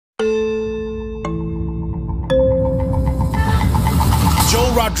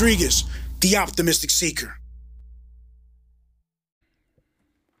Joel Rodriguez, the Optimistic Seeker.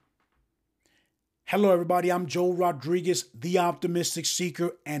 Hello, everybody. I'm Joel Rodriguez, the Optimistic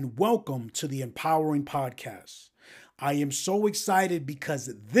Seeker, and welcome to the Empowering Podcast. I am so excited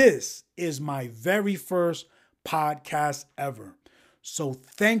because this is my very first podcast ever. So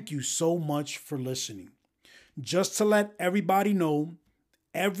thank you so much for listening. Just to let everybody know,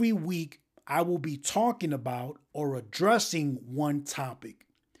 every week I will be talking about or addressing one topic.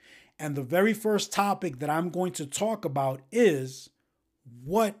 And the very first topic that I'm going to talk about is,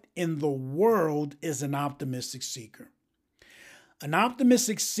 what in the world is an optimistic seeker? An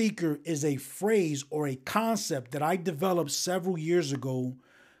optimistic seeker is a phrase or a concept that I developed several years ago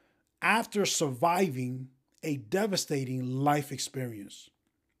after surviving a devastating life experience.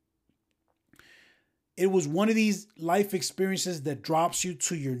 It was one of these life experiences that drops you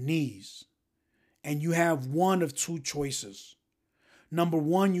to your knees, and you have one of two choices. Number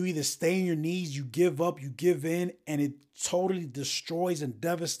one, you either stay on your knees, you give up, you give in, and it totally destroys and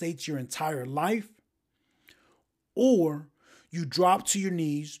devastates your entire life. Or you drop to your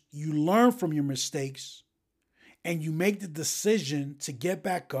knees, you learn from your mistakes, and you make the decision to get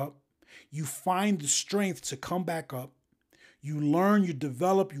back up. You find the strength to come back up. You learn, you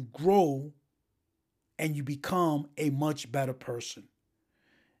develop, you grow, and you become a much better person.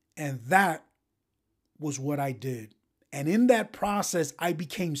 And that was what I did. And in that process, I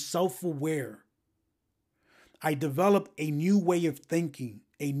became self-aware. I developed a new way of thinking,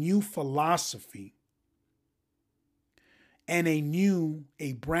 a new philosophy, and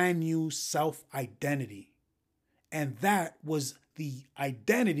a brand new self-identity. And that was the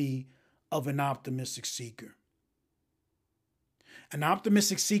identity of an optimistic seeker. An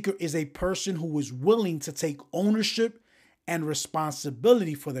optimistic seeker is a person who is willing to take ownership and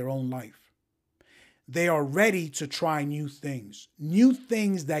responsibility for their own life. They are ready to try new things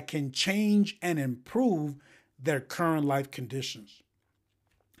that can change and improve their current life conditions.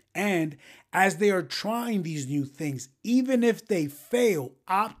 And as they are trying these new things, even if they fail,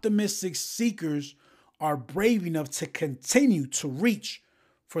 optimistic seekers are brave enough to continue to reach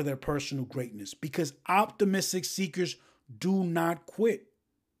for their personal greatness, because optimistic seekers do not quit.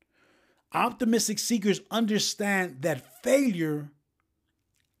 Optimistic seekers understand that failure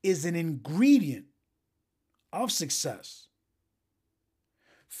is an ingredient of success.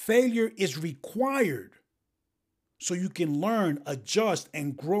 Failure is required so you can learn, adjust,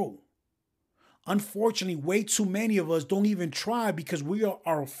 and grow. Unfortunately, way too many of us don't even try because we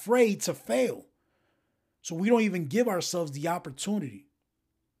are afraid to fail. So we don't even give ourselves the opportunity.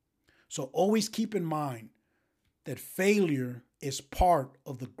 So always keep in mind that failure is part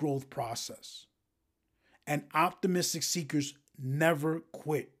of the growth process. And optimistic seekers never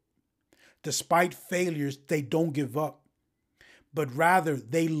quit. Despite failures, they don't give up, but rather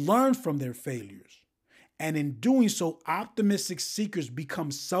they learn from their failures. And in doing so, optimistic seekers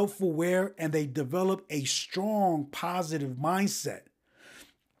become self-aware and they develop a strong, positive mindset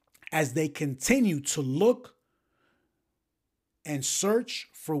as they continue to look and search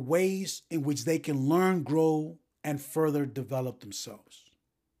for ways in which they can learn, grow, and further develop themselves.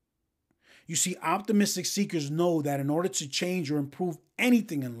 You see, optimistic seekers know that in order to change or improve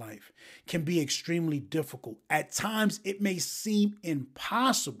anything in life can be extremely difficult. At times, it may seem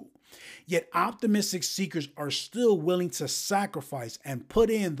impossible. Yet optimistic seekers are still willing to sacrifice and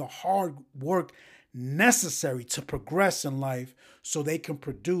put in the hard work necessary to progress in life so they can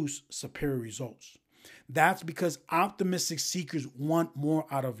produce superior results. That's because optimistic seekers want more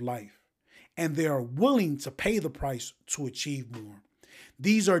out of life, and they are willing to pay the price to achieve more.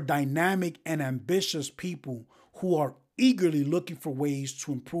 These are dynamic and ambitious people who are eagerly looking for ways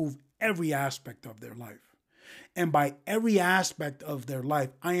to improve every aspect of their life. And by every aspect of their life,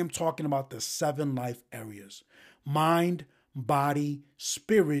 I am talking about the 7 life areas: mind, body,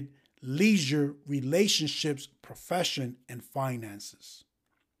 spirit, leisure, relationships, profession, and finances.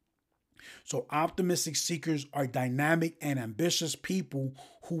 So optimistic seekers are dynamic and ambitious people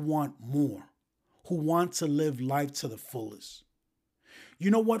who want more, who want to live life to the fullest. You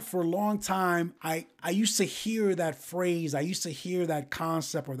know what? For a long time, I used to hear that phrase, I used to hear that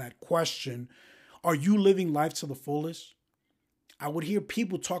concept or that question, are you living life to the fullest? I would hear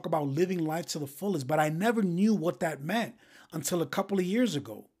people talk about living life to the fullest, but I never knew what that meant until a couple of years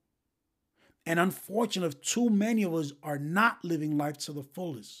ago. And unfortunately, too many of us are not living life to the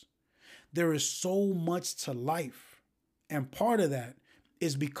fullest. There is so much to life, and part of that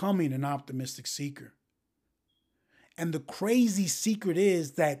is becoming an optimistic seeker. And the crazy secret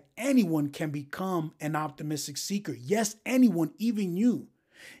is that anyone can become an optimistic seeker. Yes, anyone, even you.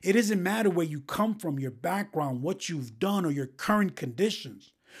 It doesn't matter where you come from, your background, what you've done, or your current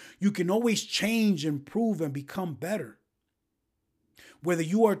conditions. You can always change, improve, and become better. Whether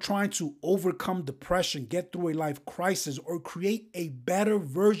you are trying to overcome depression, get through a life crisis, or create a better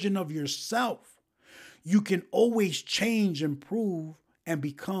version of yourself, you can always change, improve, and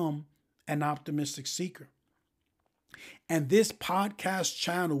become an optimistic seeker. And this podcast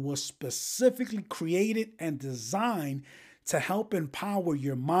channel was specifically created and designed to help empower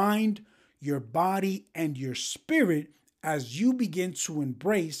your mind, your body, and your spirit as you begin to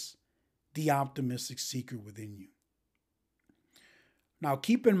embrace the optimistic seeker within you. Now,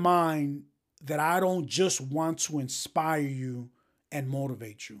 keep in mind that I don't just want to inspire you and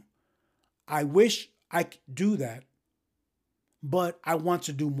motivate you. I wish I could do that, but I want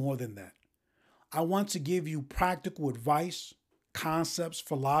to do more than that. I want to give you practical advice, concepts,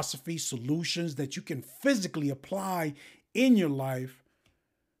 philosophy, solutions that you can physically apply in your life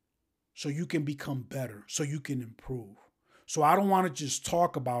so you can become better, so you can improve. So I don't want to just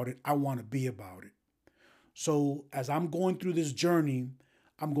talk about it. I want to be about it. So as I'm going through this journey,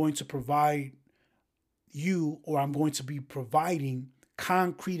 I'm going to provide you, or I'm going to be providing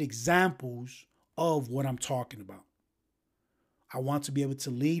concrete examples of what I'm talking about. I want to be able to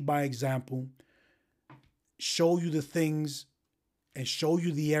lead by example, show you the things and show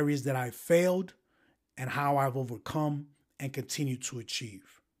you the areas that I failed and how I've overcome and continue to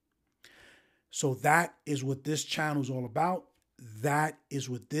achieve. So that is what this channel is all about. That is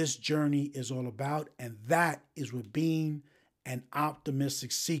what this journey is all about. And that is what being an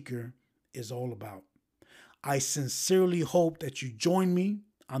optimistic seeker is all about. I sincerely hope that you join me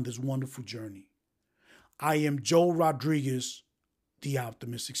on this wonderful journey. I am Joe Rodriguez, the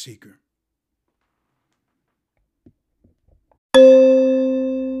Optimistic Seeker.